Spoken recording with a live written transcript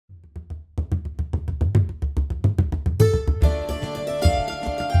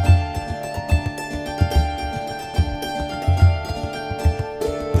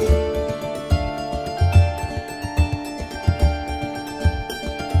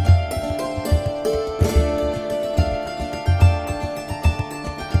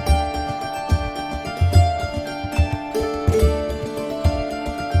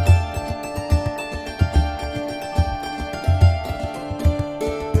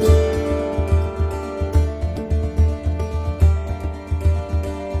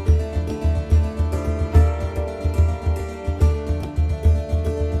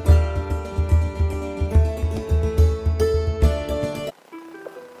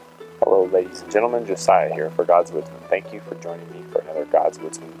Hello ladies and gentlemen, Josiah here for God's Woodsman. Thank you for joining me for another God's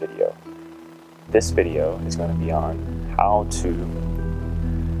Woodsman video. This video is going to be on how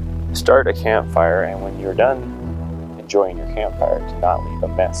to start a campfire, and when you're done enjoying your campfire, to not leave a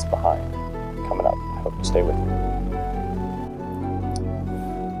mess behind. Coming up, I hope you stay with me.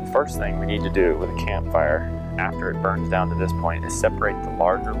 The first thing we need to do with a campfire after it burns down to this point is separate the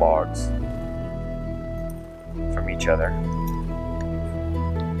larger logs from each other.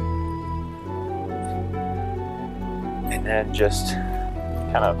 And then just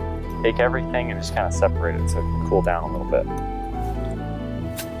kind of take everything and just kind of separate it so it can cool down a little bit.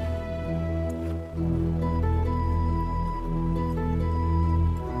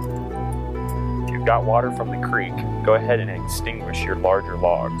 If you've got water from the creek, go ahead and extinguish your larger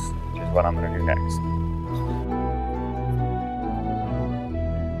logs, which is what I'm going to do next.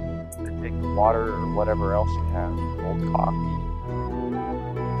 And take the water or whatever else you have, old coffee,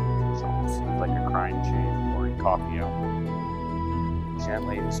 something that seems like a crying shame, pouring coffee out.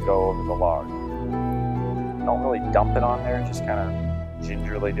 Gently just go over the log. Don't really dump it on there, just kind of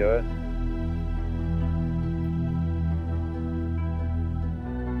gingerly do it.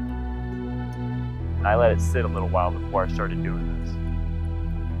 And I let it sit a little while before I started doing this.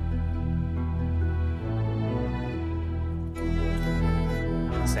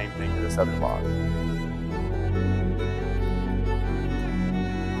 The same thing to this other log.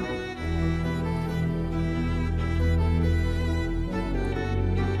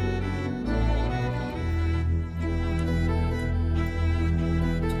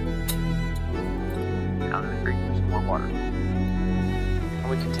 Down to the creek for some more water. And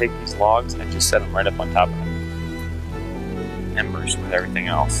we can take these logs and just set them right up on top of the embers with everything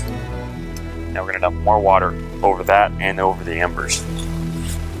else. Now we're going to dump more water over that and over the embers.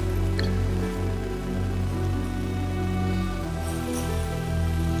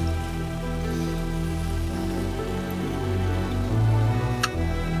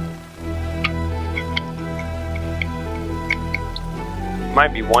 You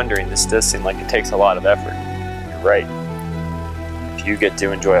might be wondering, this does seem like it takes a lot of effort. You're right. If you get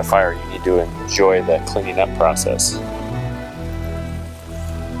to enjoy a fire, you need to enjoy the cleaning up process.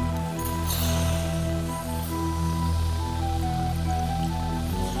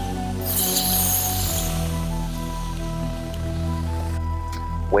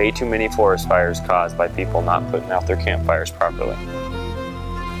 Way too many forest fires caused by people not putting out their campfires properly.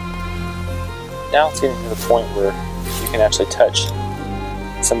 Now it's getting to the point where you can actually touch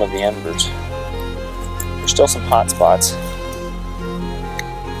some of the embers. There's still some hot spots,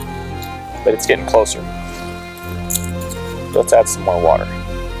 but it's getting closer. So let's add some more water.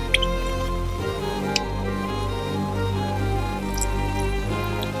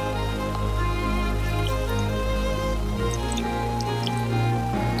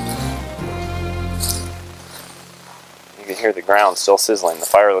 You can hear the ground still sizzling. The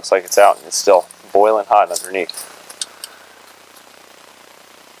fire looks like it's out and it's still boiling hot underneath.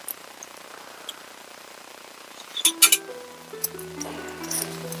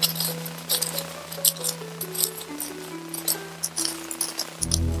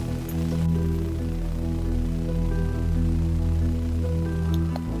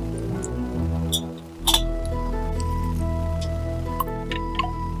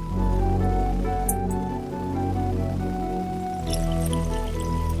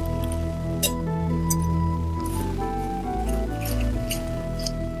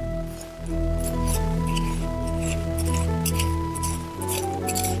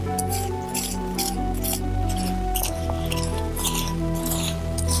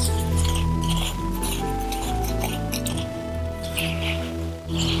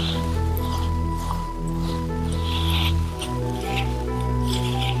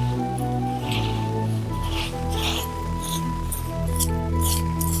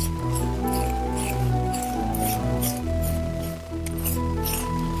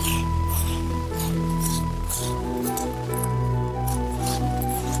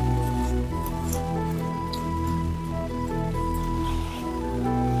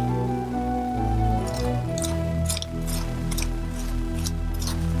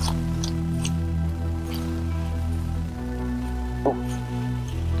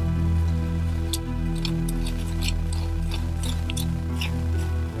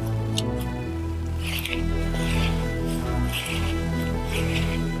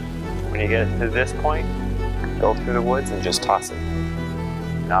 When you get it to this point, go through the woods and just toss it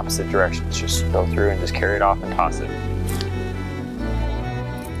in opposite directions. Just go through and just carry it off and toss it.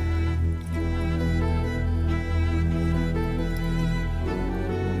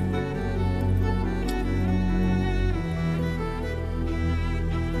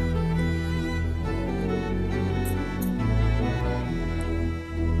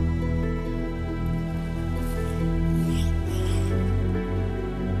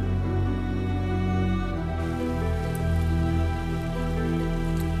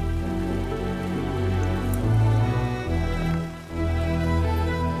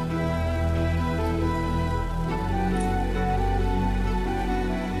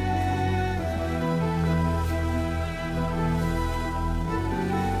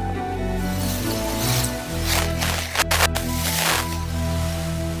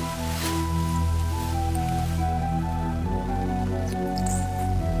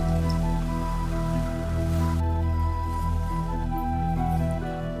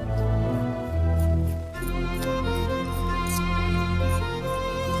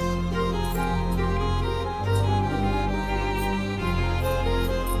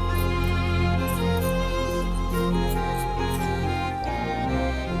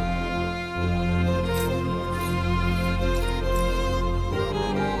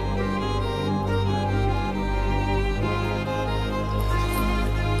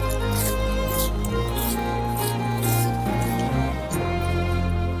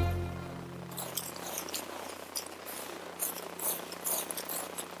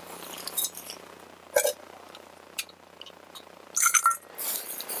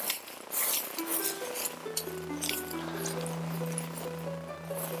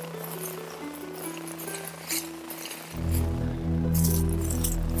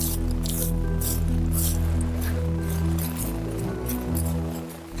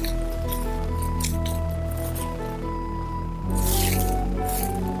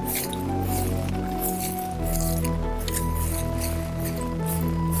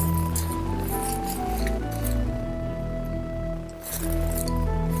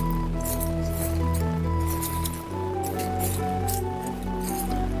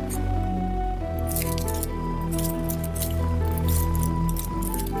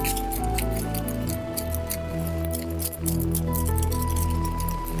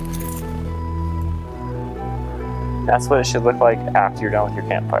 That's what it should look like after you're done with your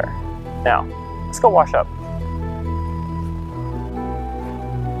campfire. Now, let's go wash up.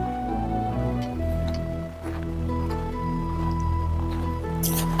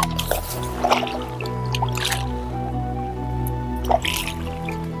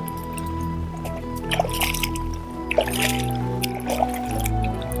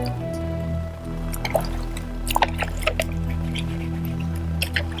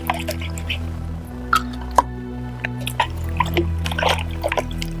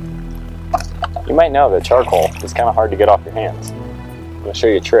 You might know that charcoal is kind of hard to get off your hands. I'm going to show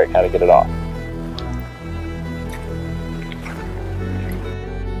you a trick how to get it off.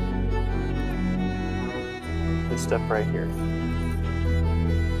 This stuff right here.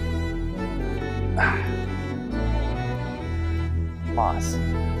 Moss.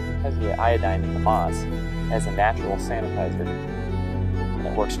 Has the iodine in the moss as a natural sanitizer. And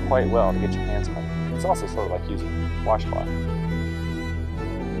it works quite well to get your hands clean. It's also sort of like using a washcloth.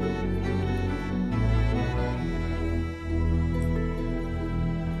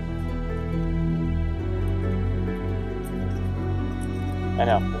 I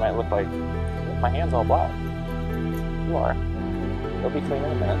know, it might look like my hand's all black. You are. They'll be clean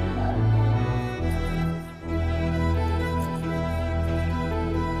in a minute.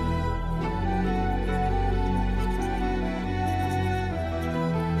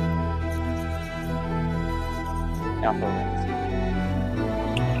 Now for the rings.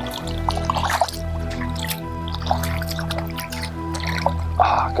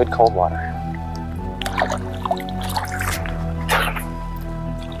 Ah, good cold water.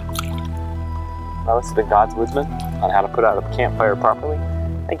 Well, this has been God's Woodsman on how to put out a campfire properly.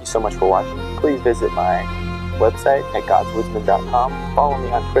 Thank you so much for watching. Please visit my website at godswoodsman.com. Follow me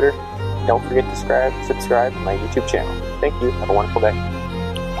on Twitter. Don't forget to subscribe to my YouTube channel. Thank you. Have a wonderful day.